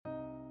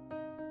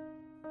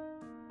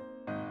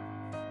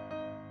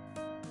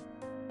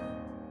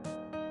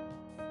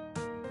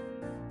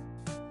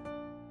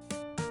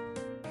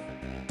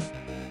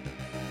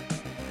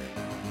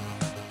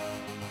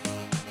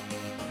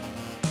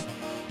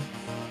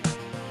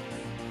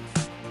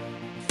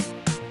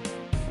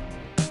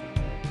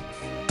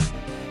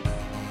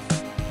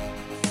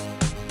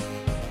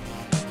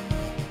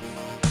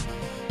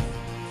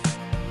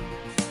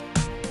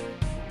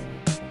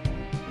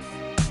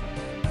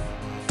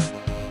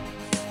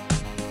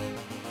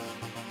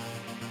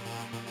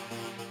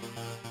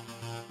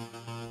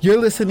You're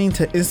listening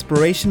to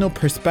Inspirational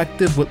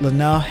Perspective with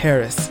Linnell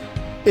Harris.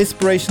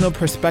 Inspirational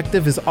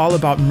Perspective is all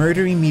about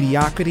murdering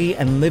mediocrity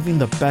and living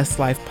the best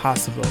life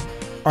possible.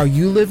 Are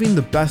you living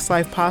the best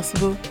life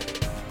possible?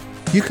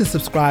 You can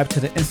subscribe to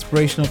the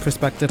Inspirational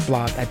Perspective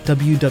blog at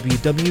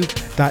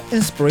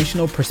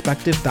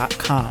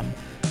www.inspirationalperspective.com.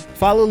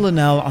 Follow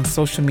Linnell on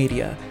social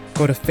media.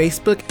 Go to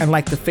Facebook and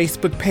like the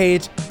Facebook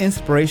page,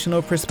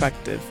 Inspirational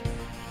Perspective.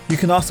 You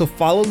can also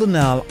follow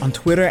Linnell on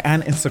Twitter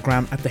and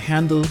Instagram at the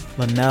handle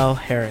Linnell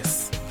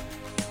Harris.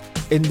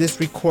 In this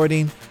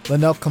recording,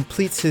 Linnell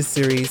completes his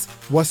series,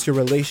 What's Your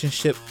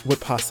Relationship with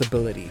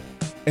Possibility?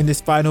 In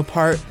this final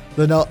part,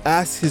 Linnell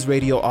asks his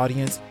radio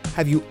audience,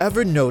 have you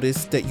ever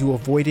noticed that you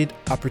avoided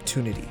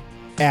opportunity?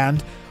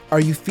 And are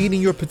you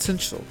feeding your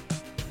potential?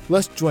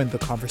 Let's join the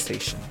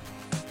conversation.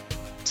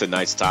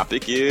 Tonight's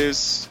topic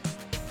is,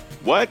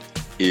 what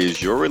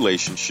is your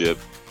relationship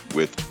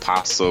with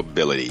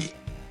possibility?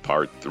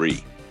 Part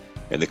 3.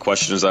 And the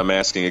questions I'm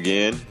asking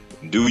again,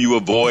 do you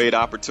avoid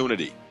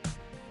opportunity?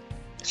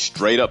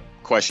 Straight up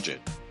question,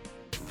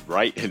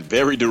 right? And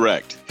very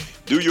direct.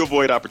 Do you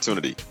avoid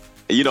opportunity?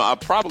 You know, I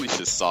probably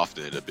should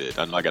soften it a bit.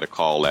 I know I got a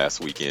call last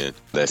weekend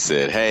that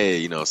said,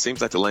 hey, seems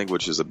like the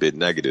language is a bit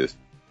negative.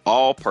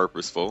 All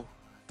purposeful.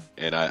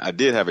 And I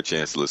did have a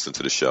chance to listen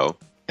to the show.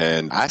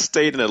 And I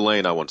stayed in the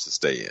lane I wanted to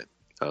stay in.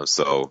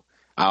 So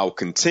I'll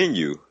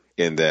continue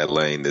in that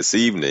lane this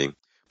evening.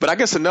 But I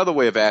guess another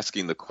way of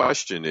asking the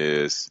question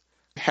is,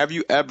 have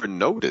you ever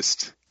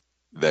noticed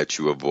that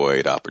you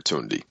avoid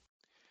opportunity?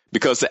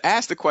 Because to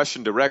ask the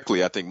question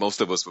directly, I think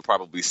most of us would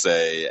probably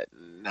say,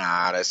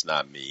 nah, that's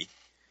not me.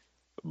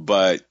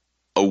 But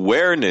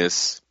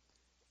awareness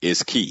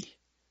is key.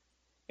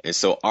 And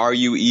so are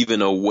you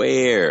even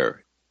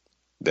aware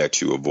that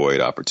you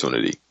avoid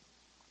opportunity?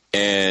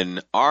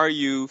 And are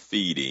you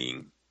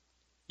feeding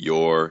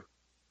your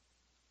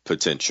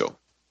potential?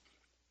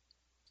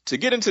 To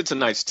get into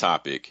tonight's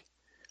topic,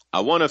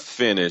 I want to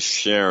finish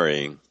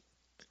sharing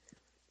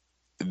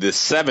the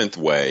 7th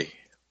way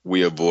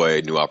we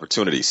avoid new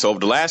opportunities. So over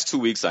the last 2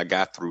 weeks, I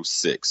got through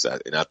 6,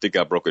 and I think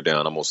I broke it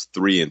down almost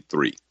 3 and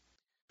 3.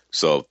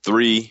 So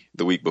 3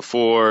 the week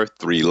before,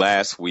 3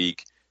 last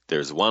week,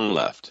 there's 1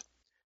 left.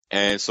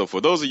 And so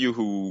for those of you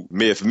who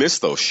may have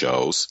missed those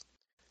shows,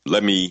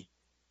 let me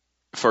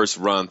first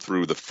run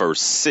through the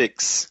first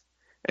 6,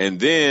 and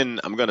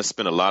then I'm going to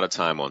spend a lot of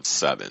time on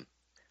 7.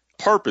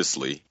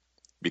 Purposely,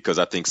 because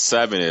I think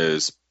 7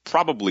 is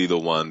probably the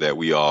one that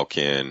we all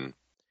can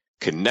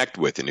connect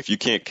with. And if you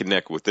can't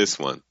connect with this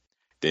one,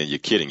 then you're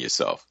kidding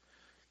yourself.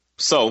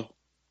 So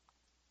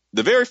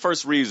the very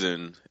first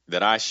reason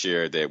that I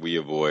shared that we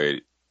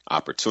avoid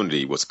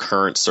opportunity was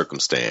current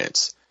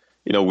circumstance.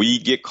 We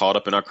get caught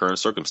up in our current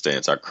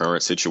circumstance, our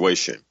current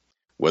situation,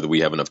 whether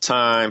we have enough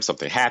time,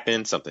 something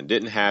happened, something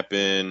didn't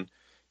happen,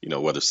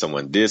 whether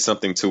someone did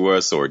something to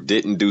us or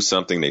didn't do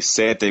something they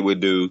said they would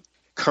do.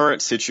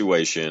 Current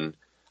situation,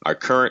 our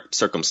current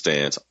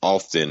circumstance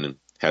often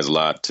has a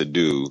lot to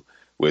do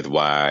with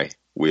why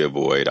we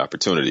avoid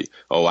opportunity.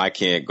 Oh, I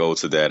can't go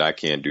to that. I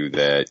can't do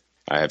that.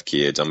 I have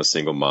kids. I'm a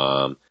single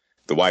mom.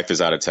 The wife is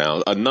out of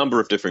town. A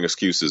number of different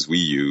excuses we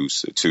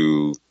use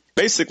to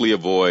basically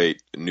avoid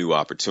new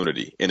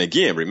opportunity. And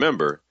again,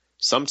 remember,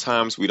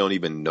 sometimes we don't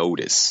even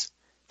notice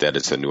that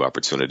it's a new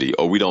opportunity,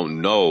 or we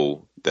don't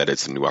know that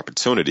it's a new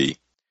opportunity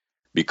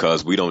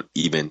because we don't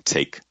even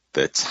take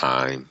the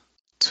time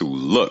to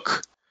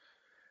look.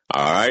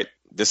 All right.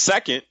 The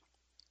second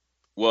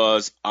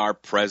was our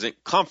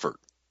present comfort.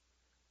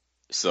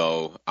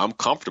 So I'm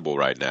comfortable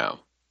right now.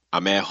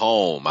 I'm at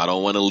home. I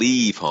don't want to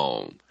leave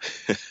home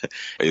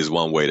is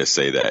one way to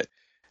say that.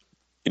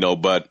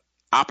 But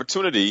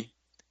opportunity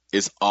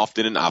is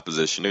often in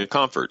opposition to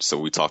comfort. So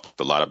we talked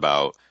a lot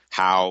about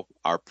how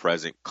our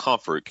present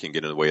comfort can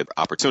get in the way of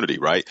opportunity,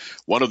 right?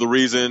 One of the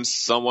reasons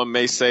someone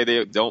may say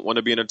they don't want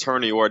to be an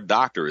attorney or a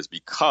doctor is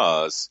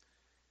because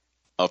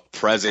of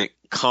present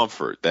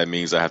comfort. That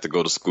means I have to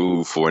go to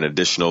school for an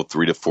additional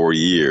 3 to 4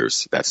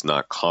 years. That's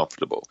not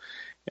comfortable.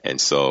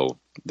 And so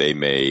they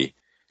may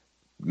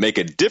make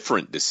a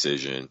different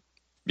decision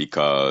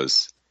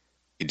because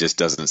it just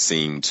doesn't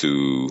seem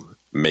to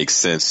make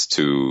sense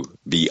to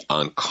be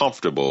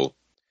uncomfortable,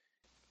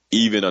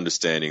 even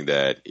understanding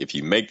that if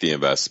you make the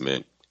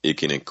investment, it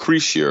can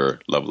increase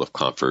your level of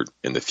comfort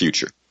in the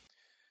future.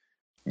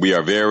 We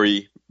are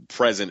very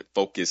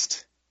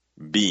present-focused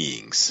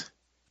beings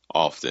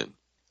often.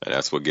 And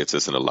that's what gets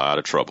us in a lot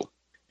of trouble.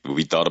 If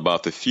we thought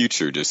about the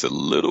future just a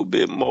little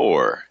bit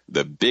more,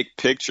 the big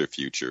picture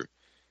future,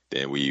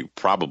 then we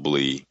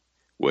probably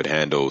would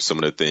handle some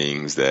of the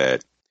things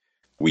that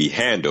we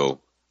handle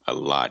a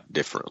lot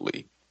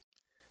differently.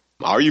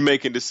 Are you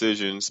making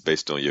decisions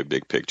based on your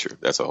big picture?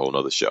 That's a whole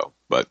nother show.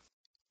 But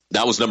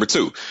that was number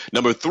 2.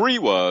 Number 3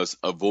 was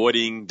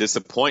avoiding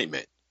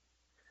disappointment.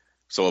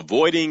 So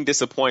avoiding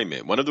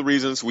disappointment. One of the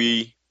reasons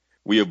we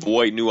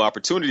avoid new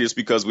opportunities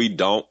because we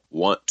don't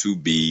want to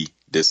be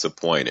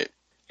disappointed.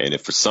 And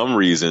if for some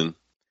reason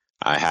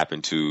I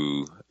happen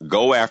to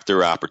go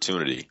after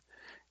opportunity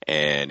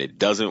and it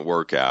doesn't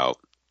work out,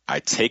 I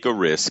take a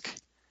risk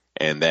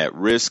and that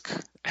risk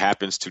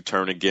happens to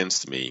turn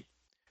against me,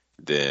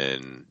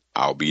 then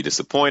I'll be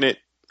disappointed.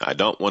 I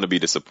don't want to be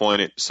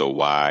disappointed, so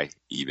why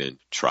even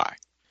try?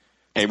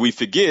 And we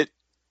forget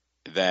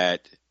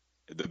that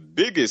the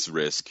biggest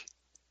risk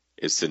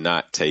is to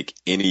not take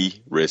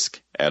any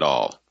risk at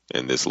all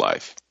in this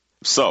life.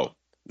 So,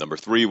 number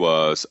 3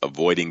 was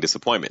avoiding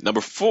disappointment.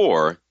 Number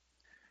 4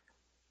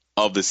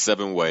 of the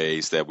 7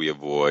 ways that we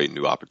avoid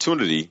new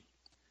opportunity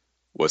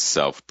was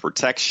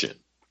self-protection.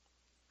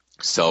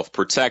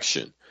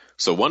 Self-protection.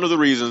 So one of the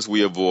reasons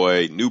we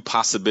avoid new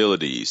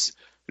possibilities,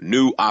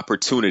 new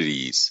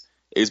opportunities,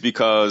 is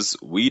because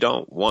we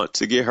don't want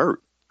to get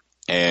hurt.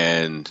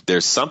 And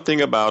there's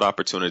something about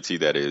opportunity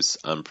that is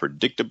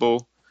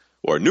unpredictable,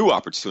 or new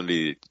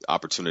opportunity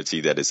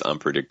that is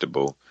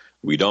unpredictable.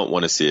 We don't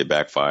want to see it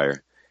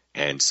backfire.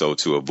 And so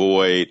to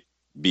avoid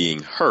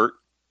being hurt,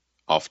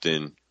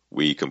 often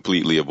we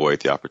completely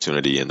avoid the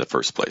opportunity in the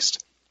first place.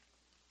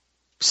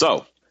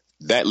 So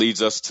that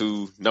leads us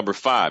to number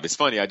 5. It's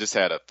funny, I just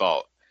had a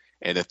thought.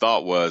 And the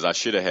thought was I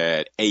should have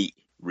had 8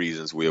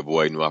 reasons we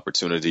avoid new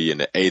opportunity.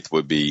 And the 8th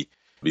would be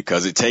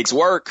because it takes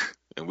work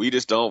and we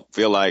just don't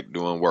feel like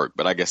doing work.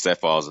 But I guess that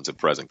falls into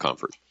present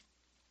comfort.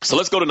 So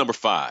let's go to number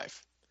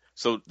 5.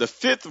 So the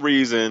 5th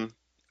reason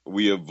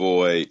we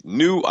avoid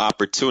new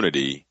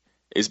opportunity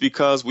is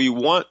because we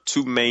want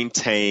to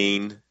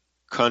maintain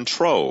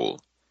control.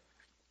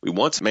 We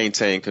want to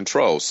maintain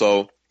control.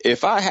 So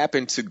if I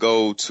happen to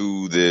go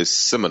to this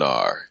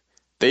seminar,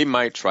 they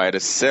might try to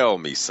sell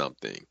me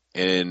something,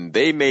 and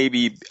they may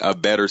be a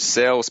better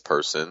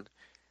salesperson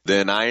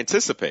than I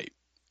anticipate.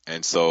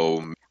 And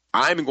so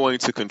I'm going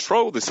to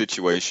control the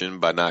situation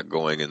by not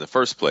going in the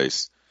first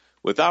place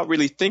without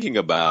really thinking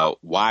about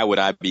why would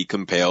I be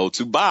compelled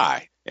to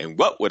buy, and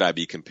what would I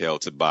be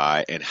compelled to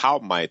buy, and how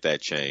might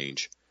that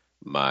change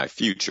my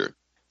future.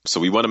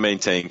 So we want to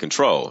maintain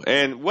control.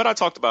 And what I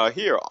talked about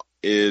here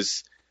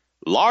is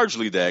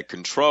largely that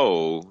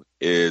control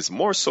is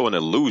more so an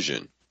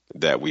illusion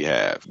that we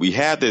have. We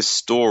have this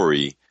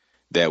story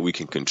that we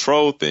can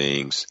control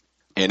things,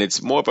 and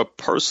it's more of a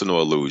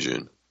personal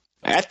illusion.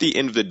 At the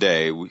end of the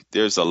day,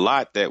 there's a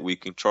lot that we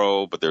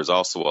control, but there's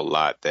also a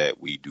lot that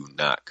we do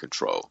not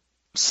control.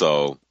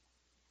 So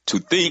to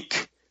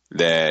think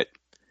that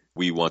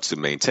we want to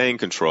maintain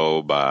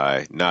control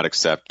by not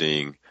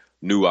accepting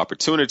new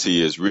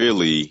opportunity is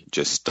really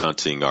just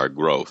stunting our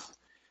growth.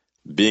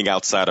 Being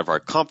outside of our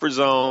comfort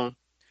zone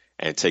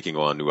and taking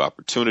on new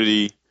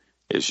opportunity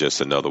is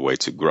just another way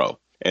to grow.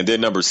 And then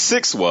number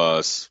 6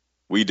 was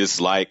we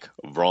dislike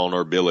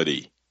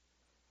vulnerability.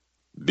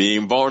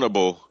 Being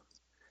vulnerable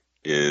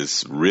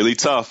is really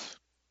tough.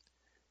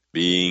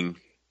 Being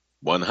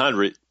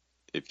 100,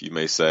 if you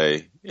may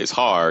say, is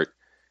hard.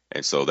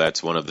 And so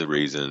that's one of the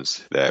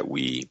reasons that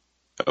we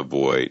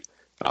avoid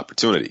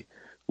opportunity.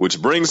 Which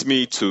brings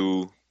me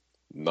to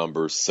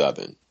number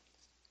 7.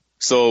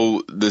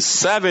 So the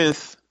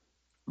 7th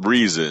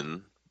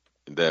reason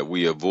that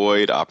we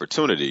avoid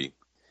opportunity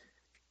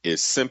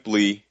is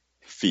simply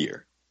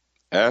fear.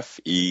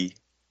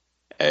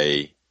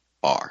 Fear.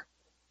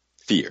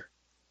 Fear.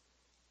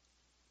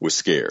 We're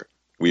scared.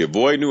 We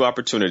avoid new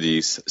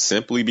opportunities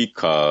simply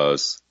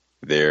because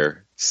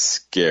they're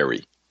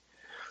scary.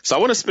 So I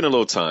want to spend a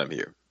little time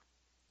here.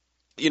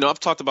 You know, I've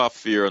talked about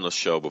fear on the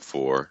show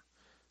before.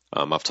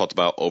 I've talked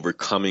about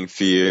overcoming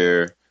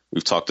fear.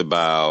 We've talked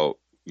about,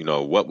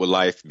 what would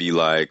life be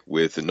like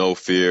with no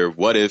fear?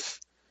 What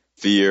if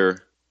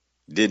fear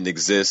didn't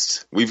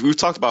exist? We've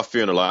talked about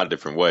fear in a lot of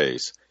different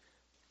ways.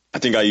 I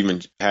think I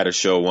even had a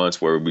show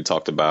once where we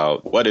talked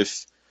about what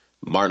if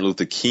Martin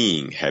Luther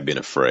King had been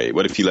afraid?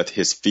 What if he let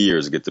his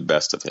fears get the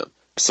best of him?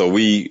 So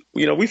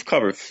we've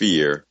covered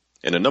fear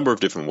in a number of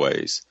different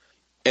ways.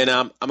 And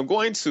I'm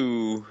going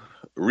to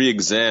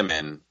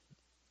re-examine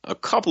a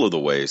couple of the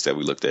ways that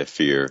we looked at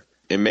fear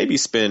and maybe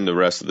spend the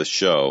rest of the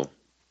show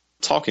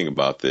talking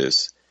about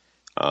this.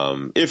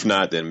 If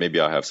not, then maybe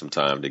I'll have some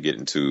time to get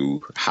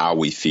into how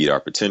we feed our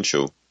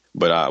potential.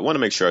 But I want to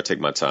make sure I take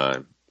my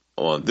time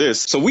on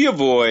this. So we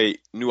avoid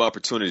new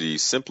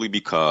opportunities simply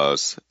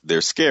because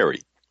they're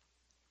scary.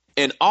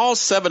 And all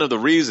 7 of the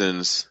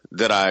reasons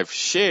that I've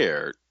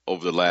shared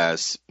over the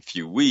last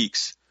few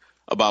weeks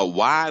about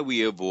why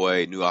we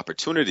avoid new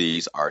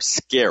opportunities are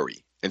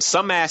scary in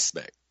some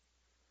aspect.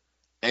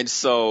 And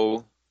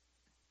so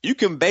you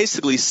can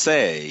basically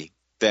say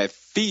that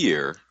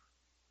fear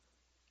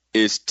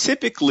is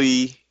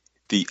typically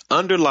the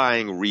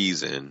underlying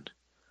reason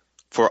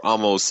for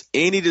almost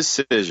any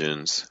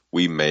decisions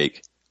we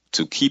make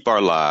to keep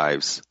our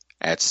lives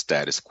at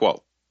status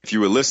quo. If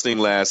you were listening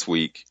last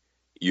week,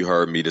 you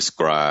heard me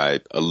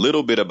describe a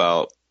little bit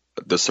about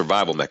the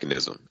survival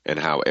mechanism and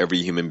how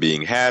every human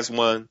being has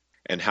one,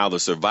 and how the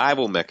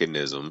survival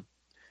mechanism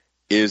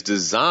is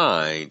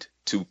designed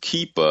to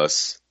keep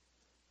us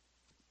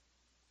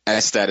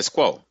at status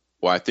quo.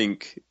 Well, I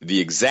think the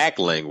exact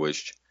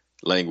language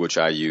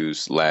I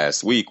used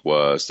last week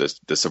was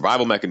the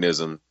survival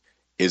mechanism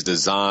is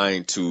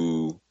designed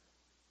to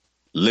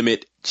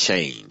limit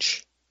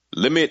change,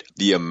 limit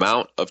the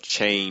amount of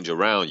change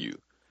around you.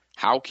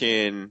 How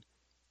can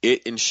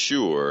it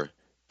ensure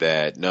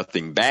that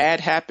nothing bad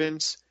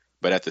happens,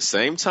 but at the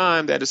same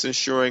time that it's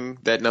ensuring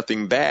that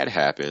nothing bad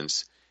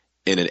happens,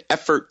 in an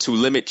effort to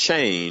limit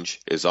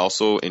change, is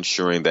also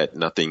ensuring that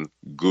nothing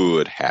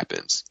good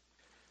happens.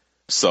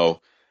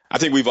 So I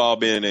think we've all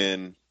been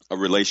in a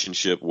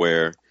relationship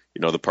where,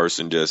 the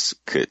person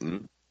just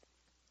couldn't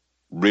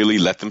really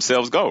let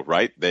themselves go,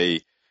 right?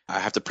 I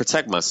have to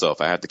protect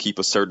myself. I have to keep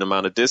a certain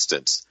amount of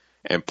distance.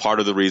 And part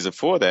of the reason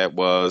for that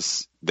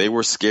was they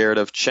were scared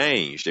of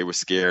change. They were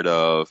scared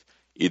of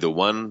either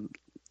one,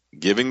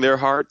 giving their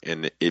heart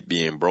and it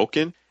being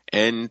broken,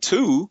 and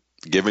two,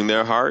 giving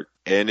their heart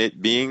and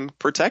it being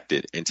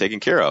protected and taken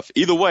care of.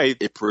 Either way,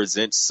 it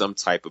presents some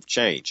type of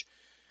change.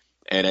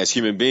 And as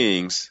human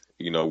beings,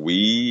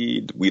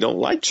 we don't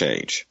like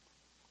change.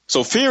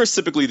 So fear is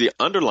typically the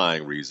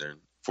underlying reason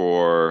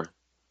for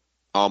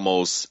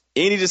almost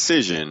any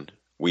decision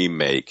we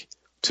make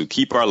to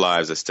keep our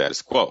lives as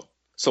status quo.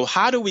 So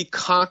how do we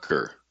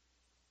conquer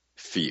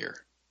fear?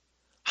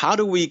 How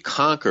do we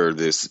conquer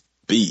this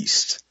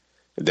beast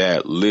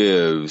that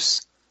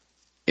lives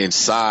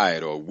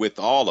inside or with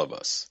all of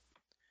us?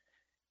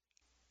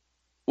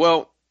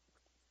 Well,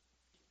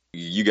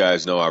 you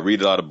guys know I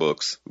read a lot of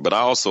books, but I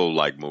also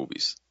like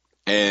movies.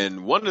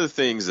 And one of the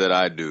things that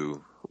I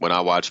do when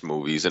I watch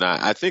movies, and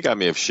I think I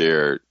may have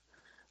shared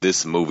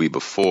this movie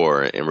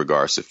before in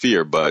regards to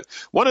fear, but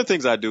one of the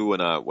things I do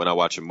when I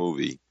watch a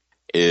movie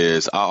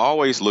is I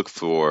always look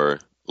for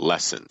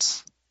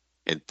lessons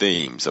and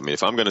themes. I mean,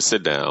 if I'm going to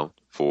sit down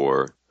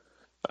for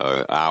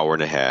an hour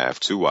and a half,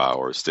 2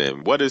 hours,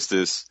 then what is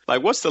this?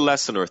 Like, what's the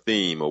lesson or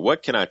theme, or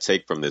what can I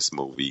take from this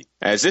movie?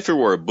 As if it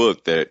were a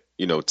book that,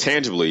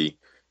 tangibly,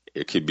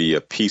 it could be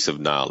a piece of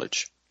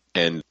knowledge.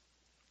 And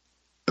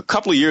a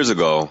couple of years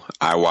ago,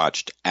 I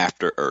watched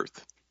After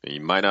Earth. And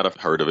you might not have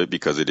heard of it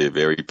because it did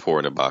very poor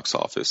in the box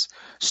office,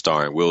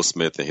 starring Will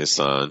Smith and his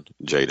son,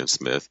 Jaden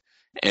Smith.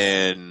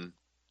 And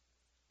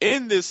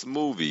in this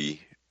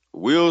movie,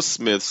 Will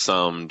Smith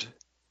summed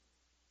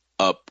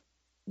up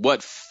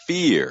what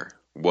fear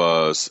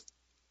was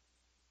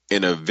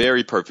in a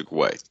very perfect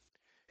way.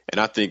 And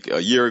I think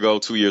a year ago,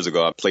 2 years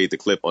ago, I played the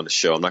clip on the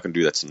show. I'm not going to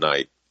do that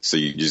tonight, so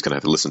you're just going to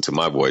have to listen to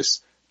my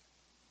voice.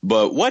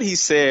 But what he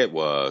said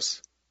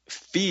was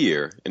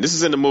fear, and this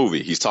is in the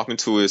movie, he's talking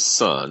to his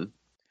son.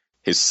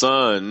 His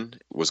son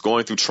was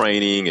going through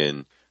training,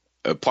 and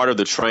a part of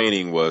the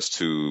training was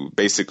to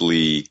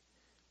basically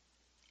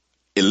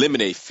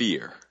eliminate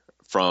fear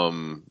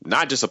from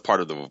not just a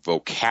part of the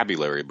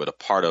vocabulary, but a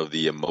part of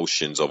the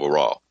emotions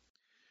overall.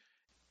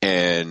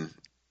 And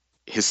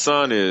his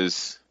son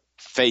is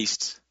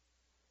faced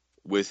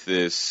with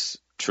this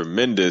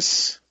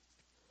tremendous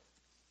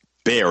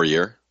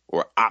barrier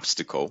or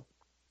obstacle,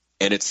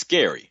 and it's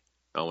scary.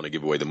 I don't want to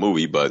give away the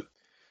movie, but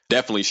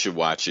definitely should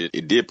watch it.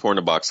 It did poor in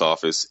the box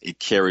office. It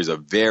carries a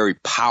very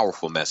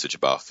powerful message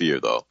about fear,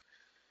 though.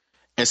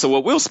 And so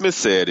what Will Smith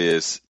said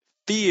is,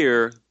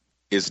 fear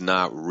is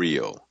not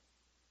real.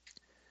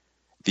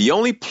 The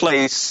only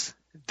place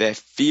that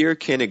fear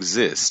can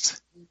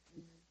exist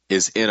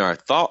is in our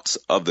thoughts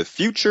of the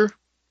future.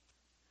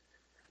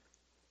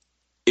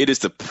 It is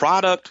the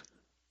product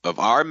of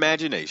our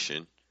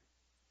imagination,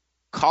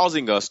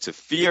 causing us to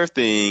fear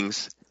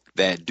things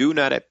that do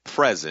not at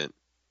present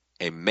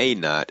and may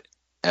not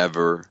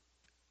ever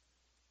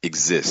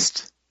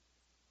exist.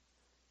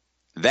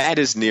 That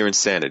is near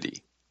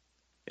insanity.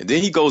 And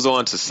then he goes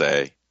on to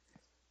say,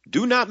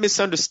 do not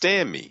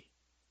misunderstand me.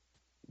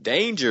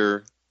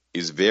 Danger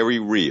is very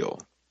real,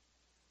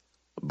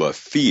 but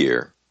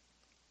fear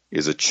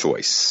is a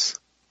choice.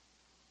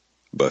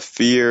 But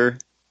fear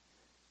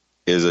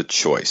is a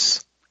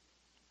choice.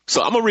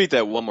 So I'm going to read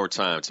that one more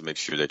time to make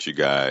sure that you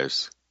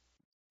guys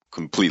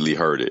completely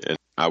heard it. And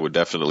I would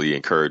definitely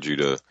encourage you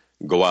to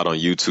go out on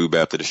YouTube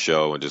after the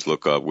show and just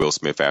look up Will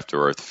Smith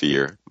After Earth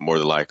Fear. More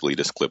than likely,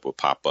 this clip will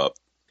pop up.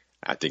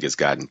 I think it's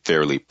gotten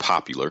fairly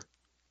popular.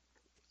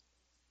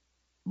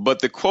 But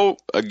the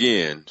quote,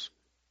 again,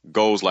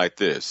 goes like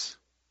this.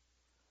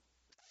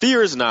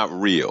 Fear is not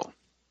real.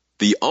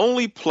 The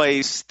only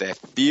place that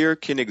fear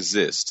can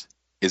exist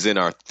is in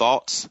our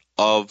thoughts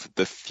of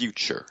the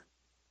future.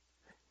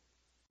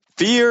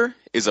 Fear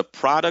is a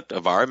product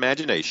of our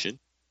imagination,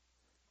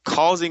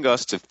 causing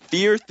us to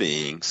fear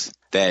things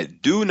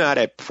that do not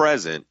at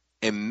present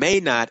and may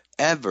not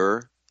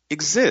ever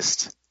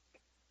exist.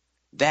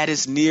 That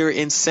is near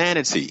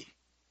insanity.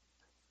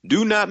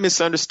 Do not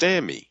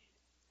misunderstand me.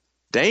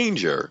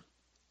 Danger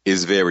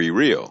is very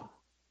real,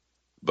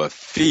 but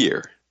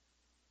fear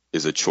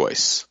is a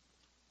choice.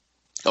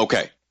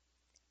 Okay,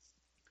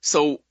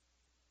 so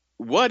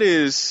what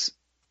is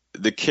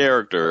the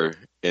character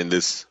in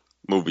this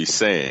movie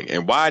saying,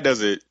 and why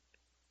does it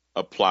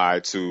apply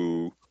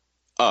to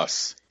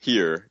us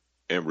here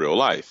in real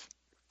life?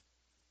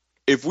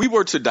 If we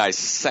were to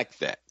dissect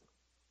that,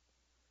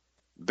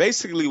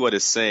 basically what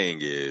it's saying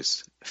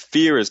is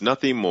fear is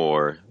nothing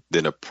more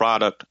than a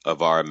product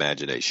of our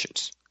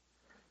imaginations,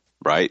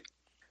 right?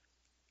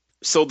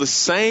 So the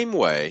same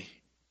way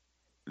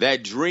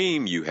that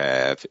dream you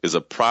have is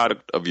a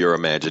product of your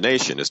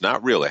imagination. It's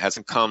not real. It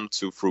hasn't come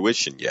to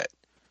fruition yet.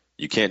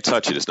 You can't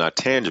touch it. It's not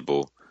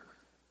tangible.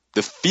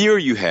 The fear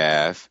you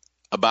have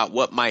about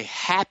what might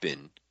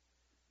happen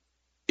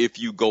if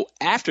you go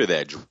after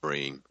that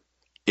dream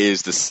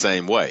is the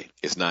same way.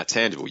 It's not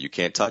tangible. You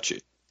can't touch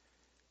it.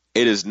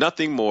 It is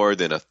nothing more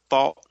than a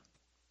thought,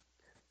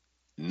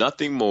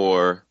 nothing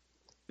more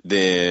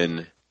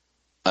than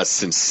a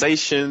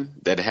sensation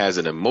that has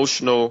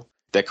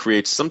that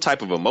creates some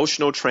type of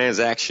emotional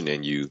transaction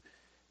in you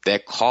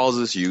that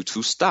causes you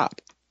to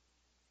stop.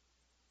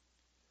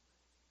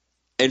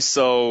 And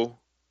so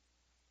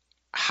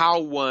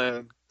how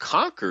one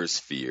conquers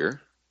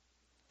fear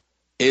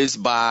is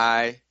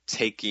by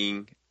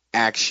taking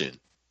action.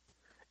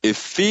 If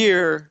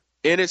fear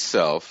in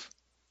itself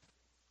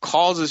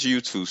causes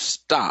you to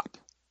stop,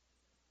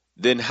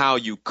 then how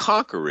you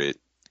conquer it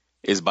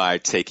is by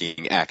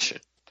taking action.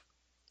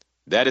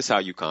 That is how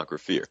you conquer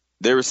fear.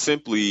 There is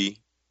simply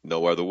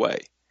no other way.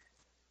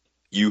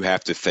 You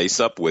have to face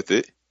up with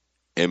it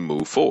and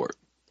move forward.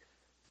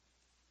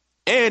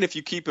 And if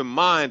you keep in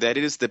mind that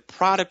it is the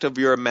product of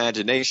your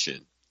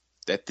imagination,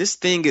 that this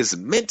thing is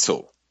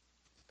mental,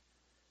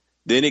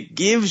 then it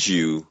gives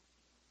you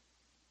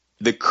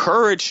the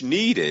courage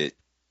needed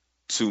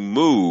to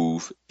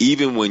move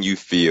even when you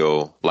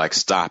feel like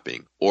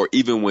stopping or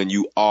even when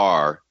you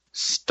are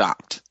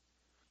stopped.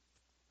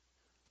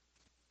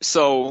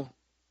 So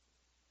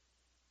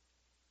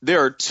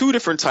there are two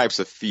different types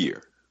of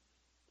fear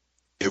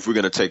if we're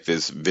going to take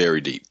this very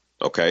deep,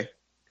 okay?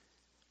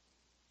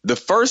 The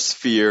first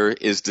fear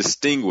is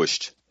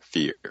distinguished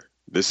fear.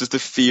 This is the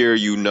fear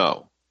you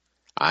know.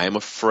 I am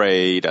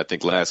afraid. I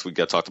think last week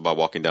I talked about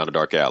walking down a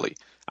dark alley.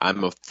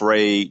 I'm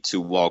afraid to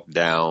walk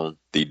down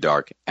the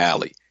dark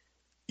alley.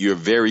 You're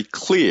very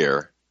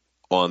clear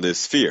on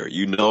this fear.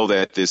 You know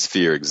that this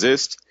fear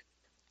exists,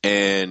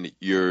 and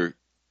you're,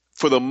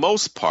 for the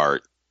most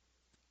part,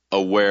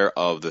 aware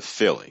of the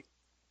feeling.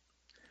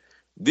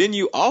 Then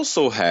you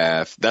also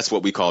have, that's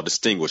what we call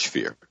distinguished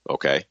fear,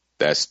 okay?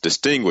 That's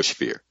distinguished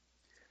fear.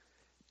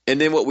 And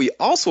then what we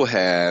also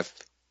have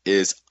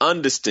is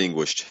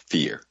undistinguished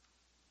fear.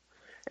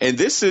 And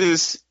this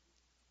is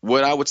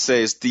what I would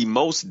say is the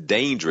most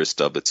dangerous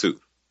of the two.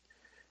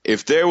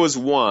 If there was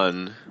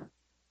one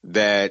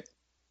that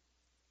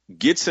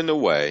gets in the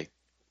way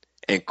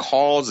and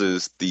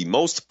causes the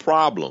most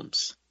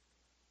problems,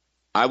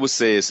 I would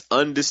say it's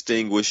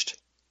undistinguished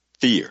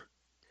fear.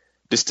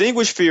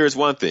 Distinguished fear is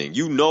one thing.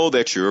 You know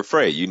that you're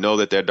afraid. You know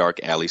that dark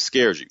alley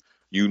scares you.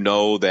 You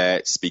know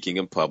that speaking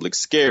in public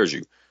scares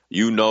you.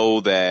 You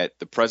know that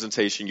the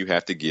presentation you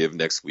have to give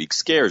next week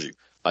scares you.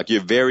 Like,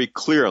 you're very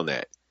clear on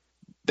that.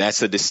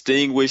 That's a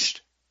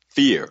distinguished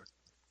fear.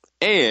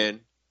 And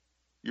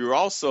you're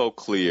also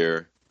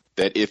clear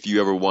that if you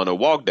ever want to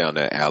walk down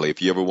that alley,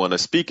 if you ever want to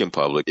speak in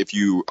public, if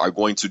you are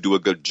going to do a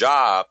good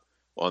job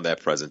on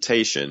that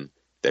presentation,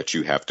 that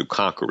you have to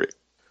conquer it.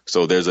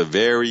 So there's a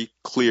very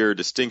clear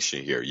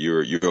distinction here.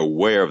 You're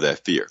aware of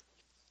that fear.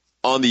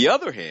 On the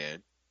other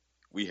hand,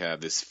 we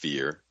have this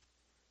fear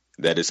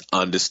that is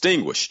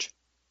undistinguished.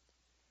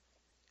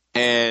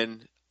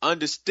 And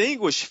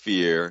undistinguished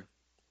fear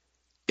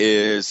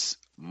is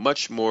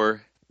much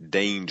more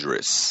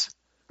dangerous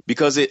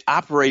because it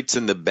operates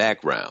in the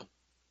background.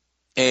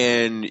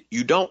 And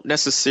you don't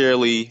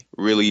necessarily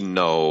really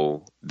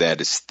know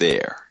that it's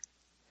there.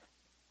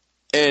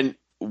 And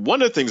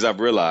one of the things I've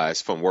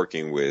realized from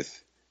working with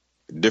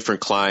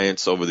different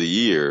clients over the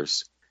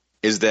years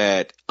is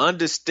that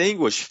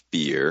undistinguished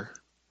fear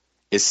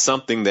is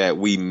something that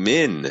we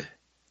men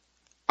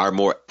are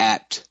more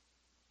apt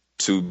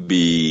to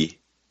be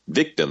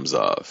victims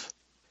of.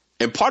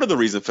 And part of the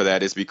reason for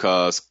that is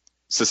because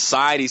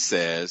society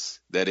says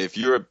that if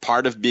you're a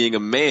part of being a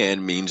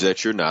man means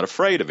that you're not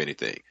afraid of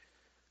anything.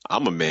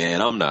 I'm a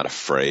man. I'm not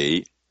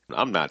afraid.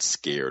 I'm not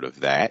scared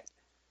of that.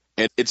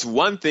 And it's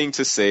one thing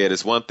to say it.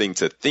 It's one thing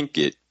to think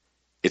it.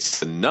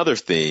 It's another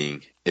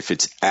thing if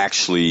it's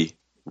actually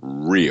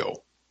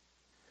real,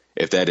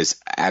 if that is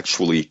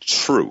actually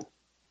true.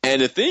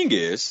 And the thing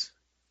is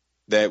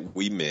that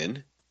we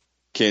men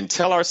can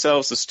tell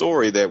ourselves the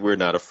story that we're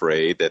not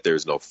afraid, that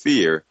there's no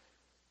fear,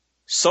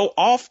 so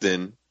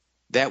often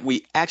that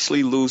we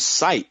actually lose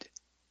sight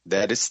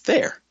that it's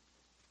there.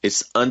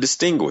 It's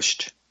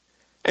undistinguished.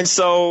 And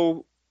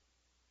so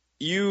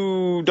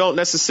you don't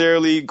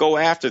necessarily go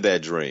after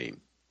that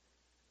dream.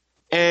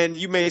 And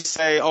you may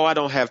say, oh, I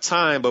don't have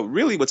time. But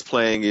really what's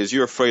playing is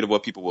you're afraid of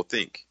what people will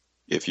think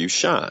if you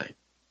shine.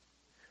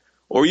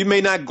 Or you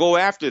may not go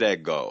after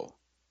that goal.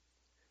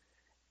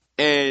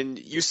 And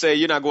you say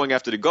you're not going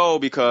after the goal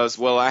because,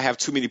 well, I have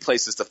too many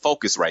places to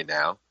focus right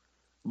now.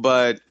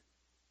 But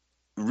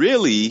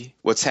really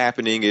what's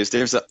happening is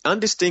there's an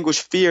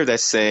undistinguished fear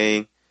that's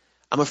saying,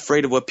 I'm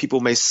afraid of what people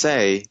may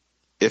say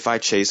if I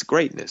chase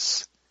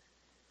greatness.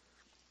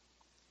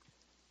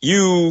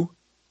 You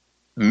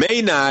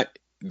may not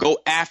go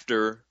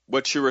after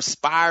what you're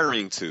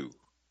aspiring to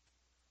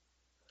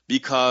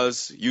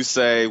because you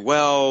say,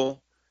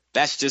 well,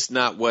 that's just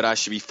not what I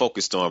should be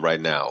focused on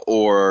right now.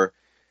 Or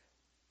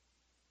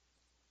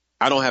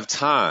I don't have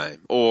time,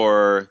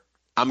 or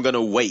I'm going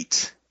to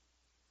wait.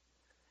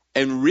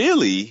 And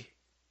really,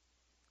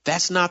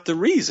 that's not the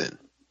reason.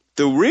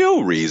 The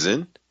real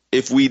reason,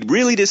 if we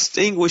really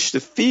distinguish the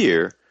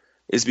fear,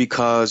 is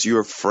because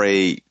you're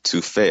afraid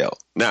to fail.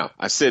 Now,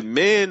 I said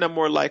men are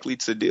more likely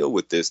to deal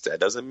with this. That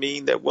doesn't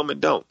mean that women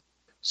don't.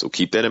 So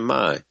keep that in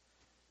mind.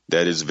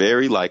 That is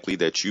very likely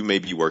that you may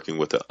be working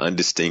with an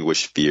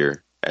undistinguished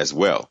fear as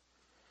well.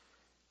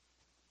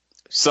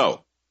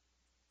 So,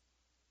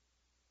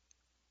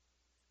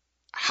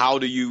 how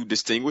do you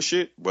distinguish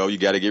it? Well, you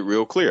got to get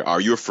real clear.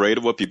 Are you afraid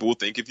of what people will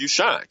think if you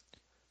shine?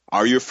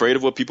 Are you afraid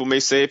of what people may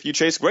say if you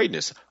chase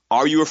greatness?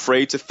 Are you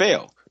afraid to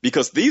fail?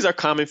 Because these are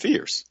common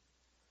fears.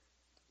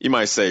 You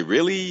might say,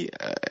 really?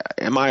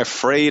 Am I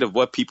afraid of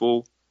what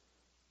people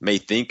may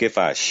think if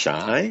I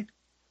shine?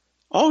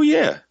 Oh,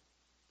 yeah.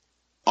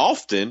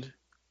 Often,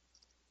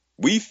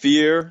 we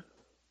fear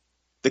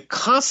the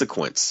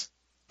consequence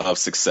of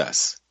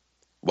success.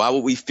 Why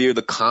would we fear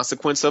the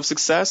consequence of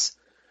success?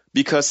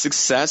 Because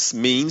success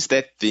means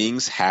that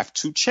things have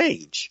to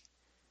change.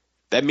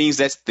 That means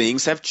that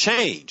things have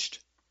changed.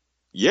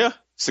 Yeah,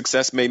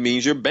 success may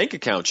mean your bank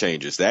account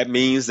changes. That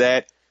means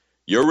that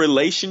your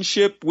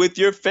relationship with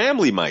your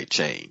family might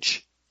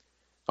change.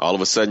 All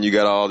of a sudden, you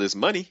got all this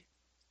money.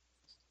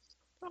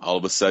 All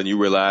of a sudden, you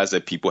realize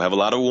that people have a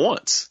lot of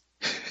wants.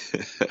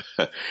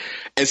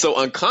 And so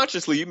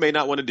unconsciously, you may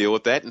not want to deal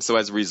with that. And so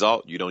as a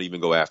result, you don't even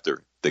go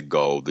after the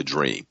goal, the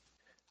dream.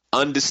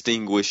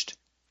 Undistinguished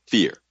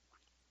fear.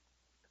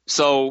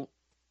 So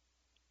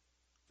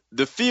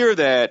the fear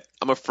that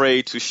I'm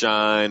afraid to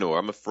shine, or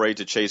I'm afraid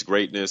to chase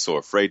greatness, or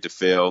afraid to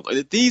fail,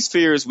 these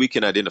fears we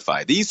can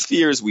identify. These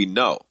fears we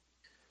know.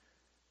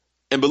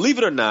 And believe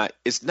it or not,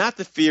 it's not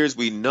the fears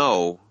we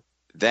know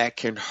that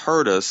can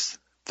hurt us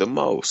the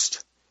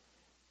most.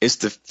 It's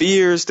the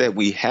fears that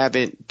we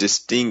haven't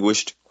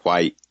distinguished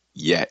quite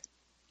yet.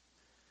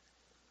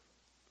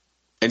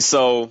 And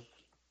so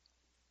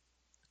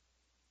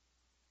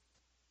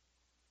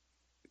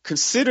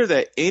consider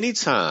that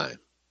anytime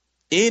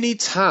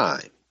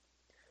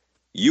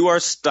you are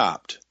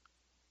stopped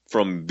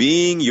from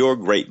being your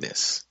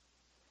greatness,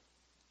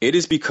 it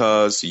is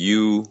because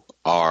you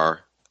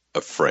are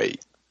afraid.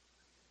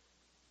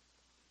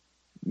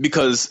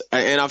 Because,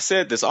 and I've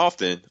said this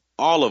often,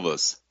 all of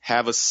us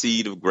have a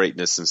seed of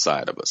greatness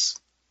inside of us.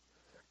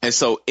 And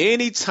so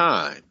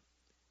anytime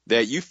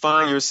that you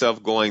find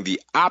yourself going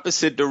the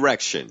opposite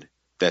direction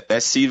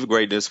that seed of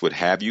greatness would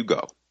have you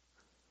go,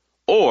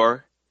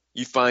 or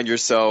you find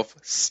yourself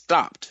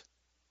stopped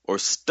or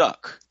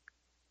stuck,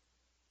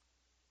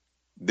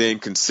 then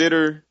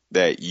consider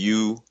that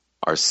you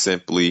are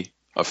simply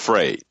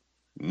afraid.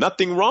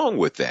 Nothing wrong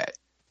with that.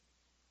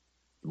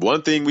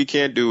 One thing we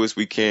can't do is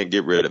we can't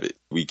get rid of it.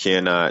 We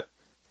cannot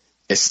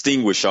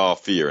extinguish all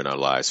fear in our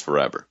lives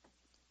forever.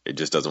 It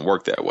just doesn't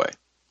work that way.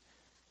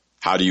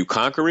 How do you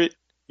conquer it?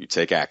 You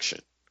take action.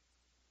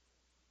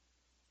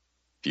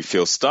 If you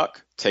feel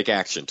stuck, take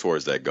action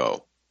towards that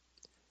goal.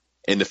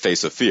 In the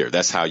face of fear,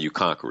 that's how you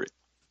conquer it.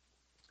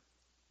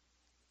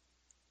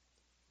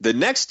 The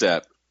next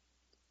step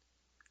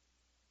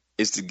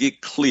is to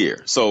get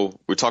clear. So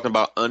we're talking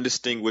about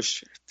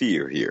undistinguished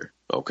fear here,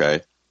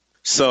 okay?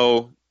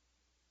 So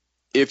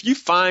if you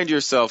find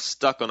yourself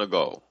stuck on a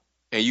goal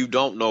and you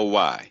don't know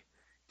why,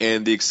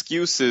 and the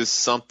excuse is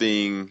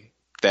something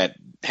that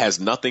has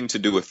nothing to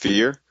do with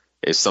fear,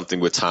 it's something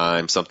with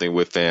time, something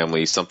with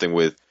family, something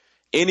with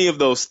any of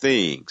those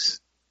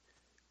things,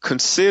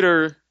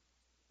 consider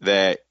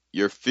that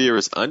your fear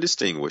is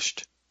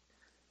undistinguished.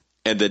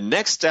 And the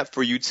next step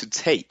for you to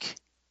take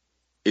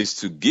is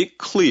to get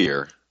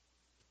clear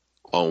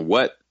on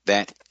what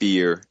that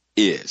fear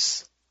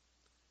is.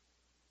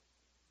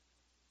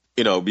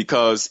 You know,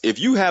 because if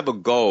you have a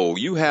goal,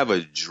 you have a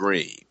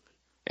dream,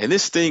 and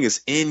this thing is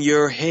in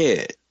your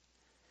head.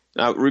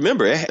 Now,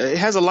 remember, it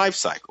has a life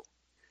cycle.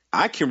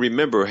 I can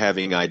remember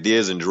having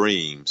ideas and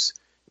dreams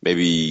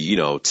maybe,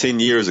 10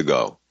 years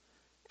ago,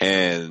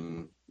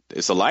 and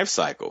it's a life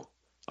cycle.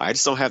 I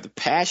just don't have the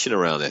passion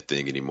around that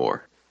thing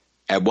anymore.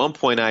 At one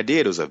point I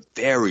did. It was a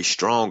very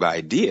strong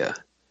idea.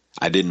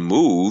 I didn't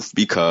move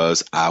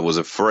because I was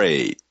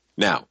afraid.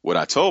 Now, what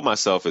I told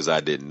myself is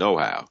I didn't know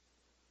how.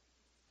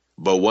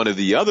 But one of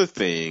the other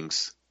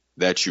things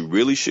that you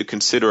really should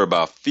consider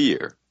about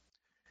fear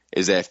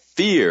is that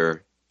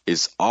fear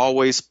is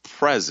always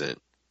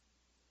present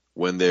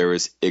when there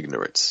is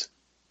ignorance.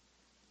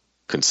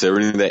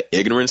 Considering that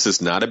ignorance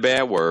is not a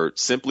bad word,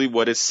 simply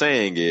what it's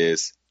saying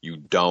is you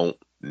don't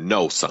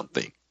know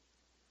something.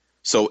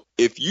 So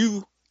if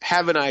you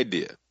have an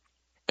idea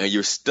and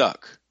you're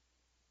stuck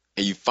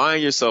and you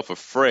find yourself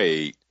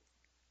afraid,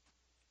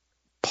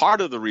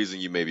 part of the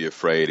reason you may be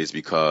afraid is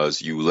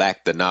because you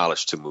lack the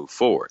knowledge to move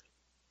forward.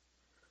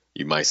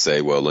 You might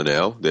say, well,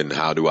 Linnell, then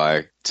how do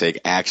I take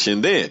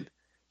action then?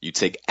 You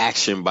take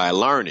action by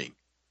learning.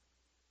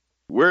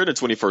 We're in the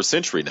 21st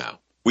century now.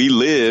 We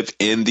live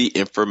in the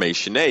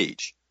information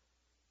age.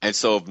 And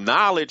so if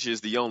knowledge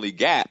is the only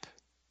gap,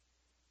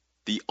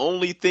 the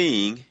only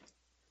thing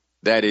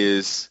that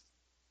is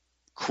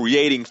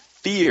creating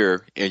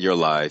fear in your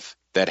life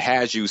that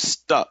has you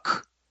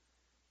stuck,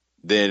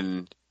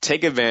 then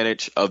take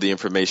advantage of the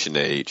information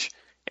age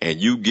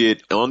and you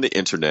get on the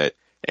internet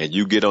and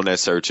you get on that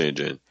search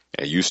engine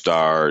and you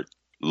start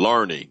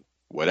learning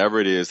whatever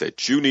it is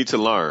that you need to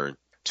learn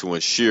to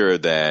ensure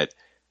that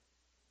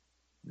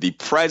the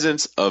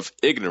presence of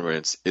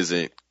ignorance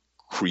isn't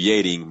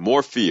creating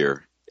more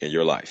fear in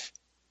your life,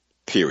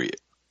 period.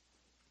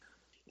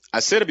 I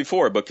said it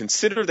before, but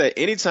consider that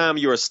anytime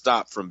you are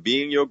stopped from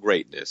being your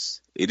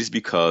greatness, it is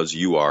because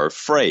you are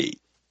afraid.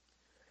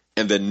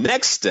 And the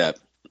next step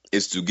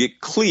is to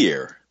get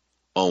clear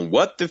on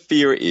what the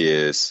fear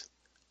is.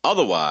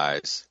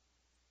 Otherwise,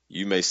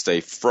 you may stay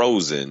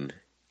frozen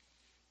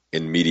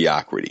in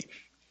mediocrity.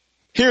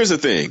 Here's the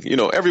thing.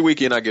 Every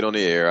weekend I get on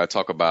the air, I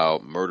talk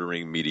about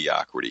murdering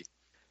mediocrity.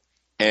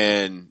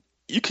 And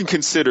you can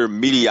consider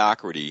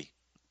mediocrity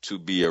to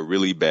be a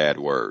really bad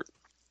word.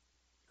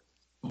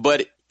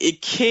 But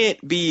it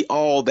can't be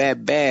all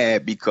that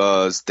bad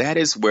because that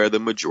is where the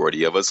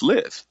majority of us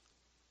live.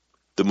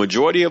 The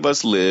majority of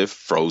us live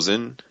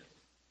frozen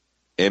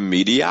in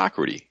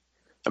mediocrity.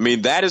 I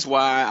mean, that is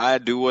why I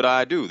do what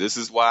I do. This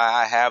is why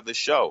I have the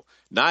show,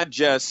 not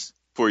just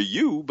for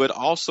you, but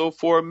also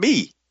for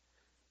me.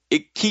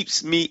 It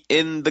keeps me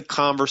in the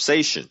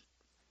conversation.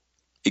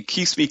 It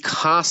keeps me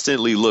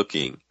constantly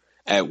looking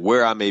at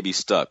where I may be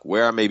stuck,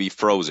 where I may be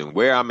frozen,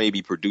 where I may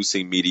be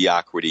producing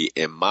mediocrity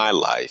in my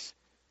life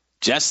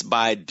just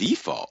by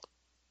default.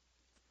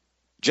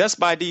 Just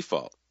by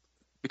default.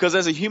 Because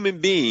as a human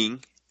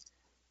being,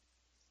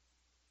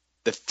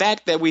 the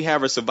fact that we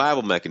have a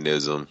survival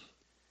mechanism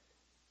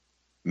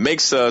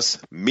makes us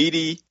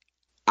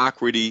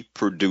mediocrity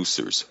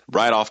producers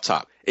right off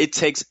top. It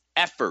takes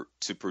effort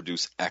to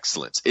produce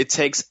excellence. It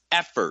takes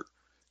effort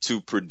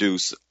to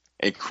produce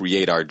and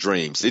create our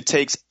dreams. It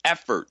takes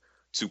effort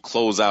to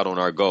close out on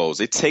our goals.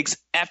 It takes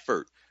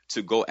effort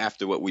to go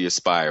after what we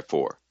aspire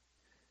for.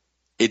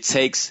 It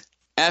takes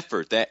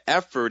effort. That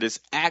effort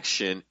is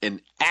action,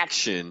 and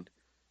action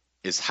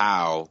is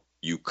how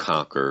you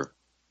conquer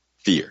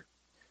fear.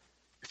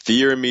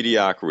 Fear and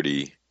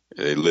mediocrity,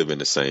 they live in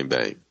the same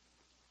vein.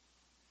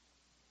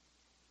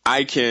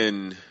 I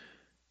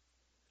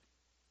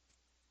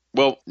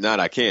will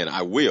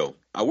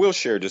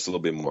share just a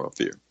little bit more on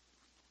fear.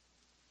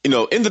 In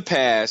the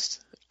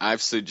past,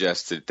 I've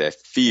suggested that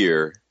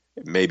fear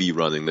may be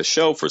running the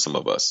show for some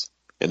of us.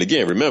 And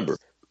again, remember,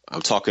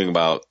 I'm talking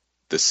about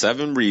the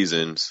 7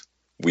 reasons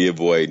we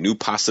avoid new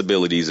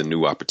possibilities and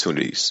new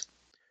opportunities.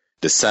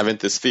 The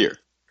 7th is fear.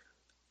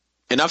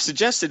 And I've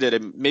suggested that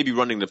it may be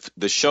running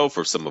the show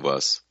for some of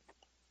us.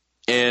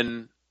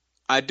 And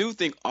I do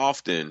think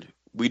often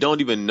we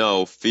don't even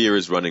know fear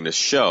is running the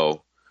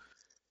show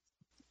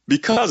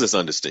because it's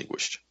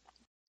undistinguished.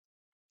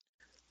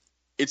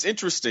 It's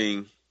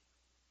interesting.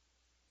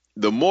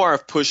 The more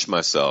I've pushed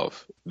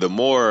myself, the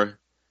more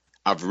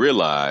I've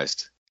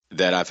realized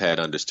that I've had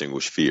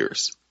undistinguished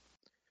fears.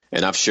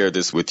 And I've shared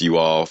this with you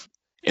all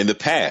in the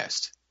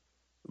past.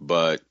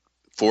 But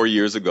 4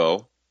 years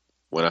ago,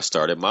 when I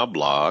started my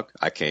blog,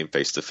 I came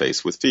face to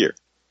face with fear.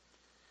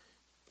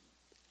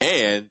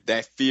 And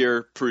that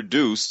fear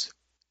produced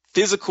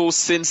physical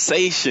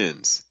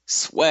sensations,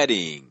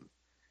 sweating,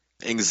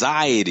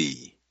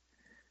 anxiety,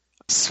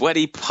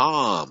 sweaty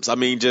palms. I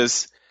mean,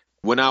 just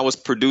when I was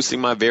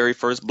producing my very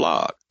first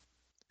blog,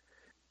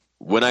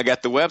 when I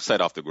got the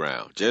website off the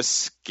ground, just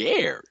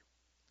scared.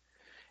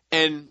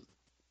 And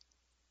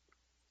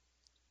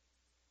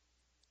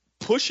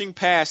pushing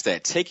past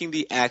that, taking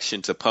the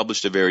action to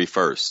publish the very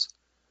first,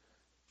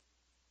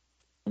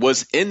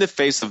 was in the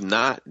face of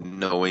not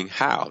knowing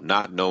how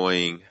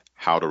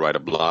to write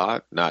a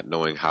blog, not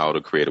knowing how to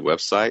create a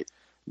website,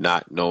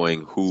 not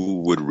knowing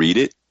who would read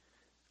it,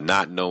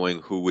 not knowing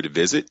who would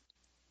visit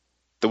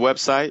the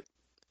website,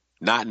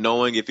 not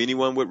knowing if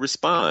anyone would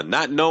respond,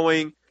 not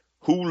knowing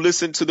who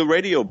listened to the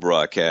radio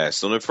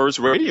broadcast on the first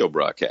radio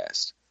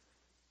broadcast.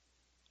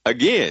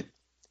 Again,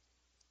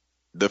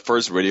 the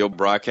first radio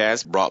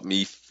broadcast brought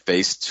me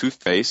face to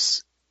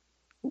face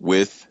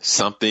with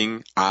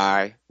something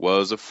I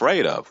was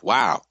afraid of.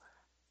 Wow.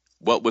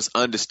 What was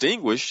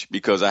undistinguished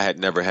because I had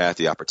never had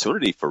the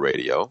opportunity for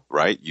radio,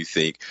 right? You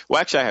think, well,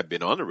 actually I had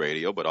been on the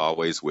radio, but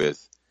always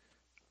with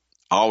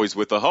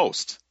a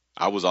host.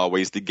 I was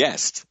always the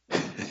guest.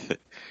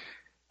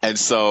 And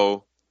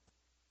so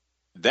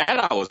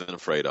that I wasn't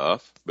afraid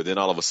of. But then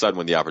all of a sudden,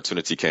 when the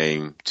opportunity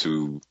came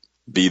to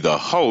be the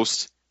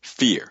host,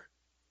 fear.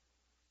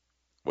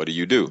 What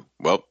do?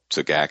 Well,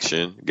 took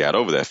action, got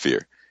over that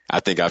fear. I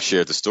think I've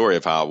shared the story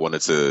of how I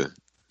wanted to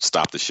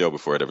stop the show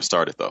before it ever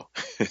started, though,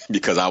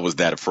 because I was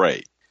that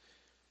afraid.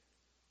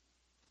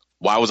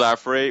 Why was I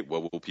afraid?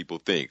 What will people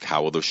think?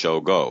 How will the show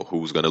go?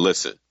 Who's going to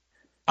listen?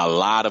 A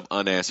lot of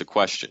unanswered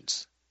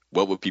questions.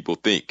 What would people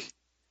think?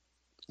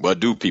 What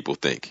do people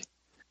think?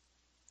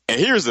 And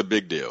here's the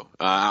big deal.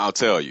 I'll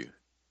tell you.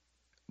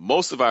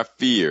 Most of our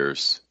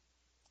fears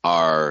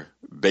are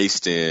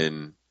based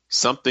in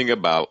something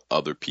about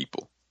other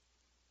people.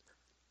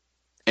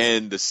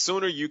 And the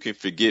sooner you can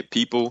forget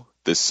people,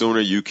 the sooner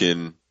you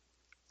can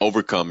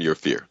overcome your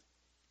fear.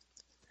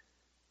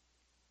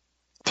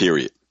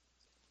 Period.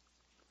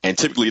 And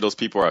typically those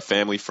people are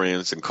family,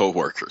 friends, and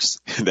coworkers.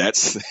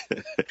 That's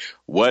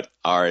what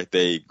are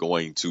they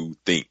going to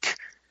think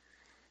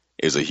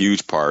is a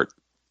huge part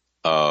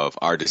of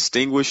our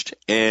distinguished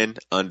and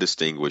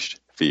undistinguished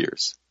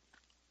fears.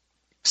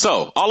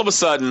 So all of a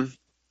sudden,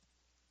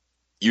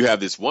 you have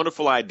this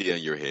wonderful idea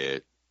in your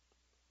head.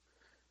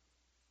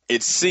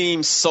 It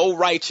seems so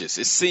righteous.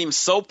 It seems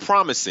so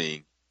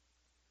promising.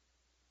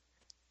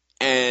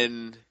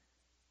 And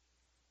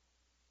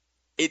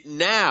it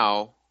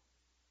now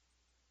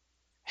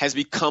has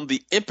become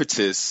the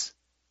impetus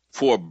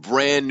for a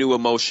brand new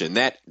emotion.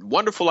 That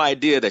wonderful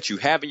idea that you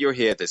have in your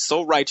head that's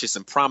so righteous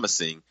and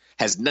promising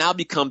has now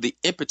become the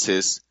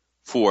impetus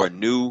for a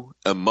new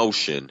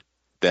emotion.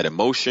 That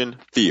emotion,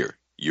 fear.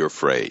 You're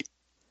afraid.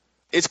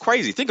 It's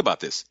crazy. Think about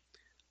this.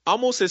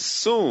 Almost as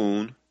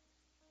soon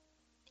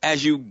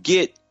as you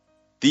get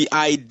the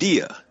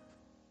idea,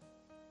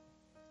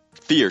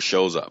 fear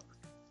shows up.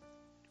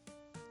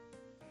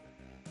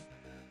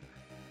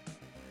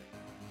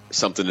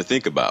 Something to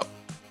think about.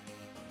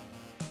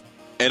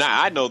 And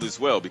I know this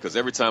well because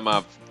every time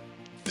I've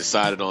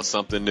decided on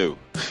something new,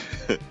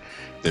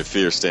 then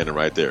fear's standing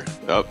right there.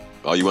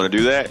 Oh, you want to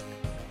do that?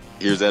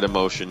 Here's that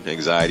emotion,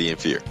 anxiety, and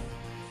fear.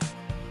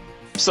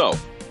 So,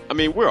 I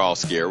mean, we're all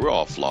scared. We're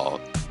all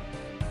flawed.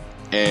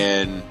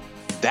 And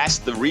that's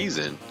the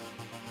reason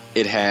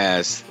it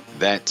has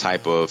that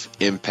type of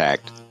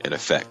impact and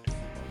effect.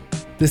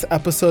 This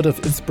episode of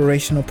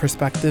Inspirational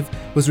Perspective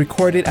was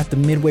recorded at the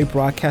Midway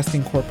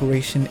Broadcasting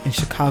Corporation in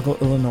Chicago,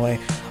 Illinois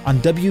on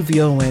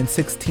WVON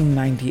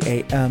 1690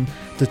 AM,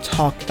 The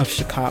Talk of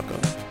Chicago.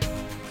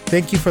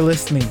 Thank you for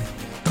listening.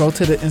 Go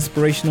to the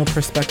Inspirational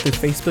Perspective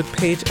Facebook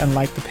page and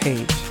like the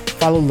page.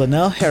 Follow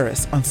Linnell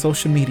Harris on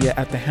social media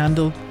at the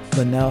handle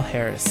Linnell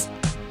Harris.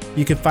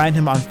 You can find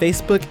him on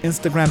Facebook,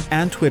 Instagram,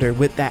 and Twitter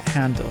with that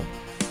handle.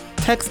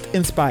 Text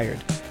INSPIRED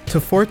to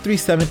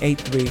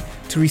 43783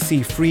 to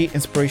receive free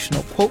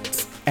inspirational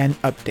quotes and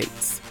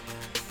updates.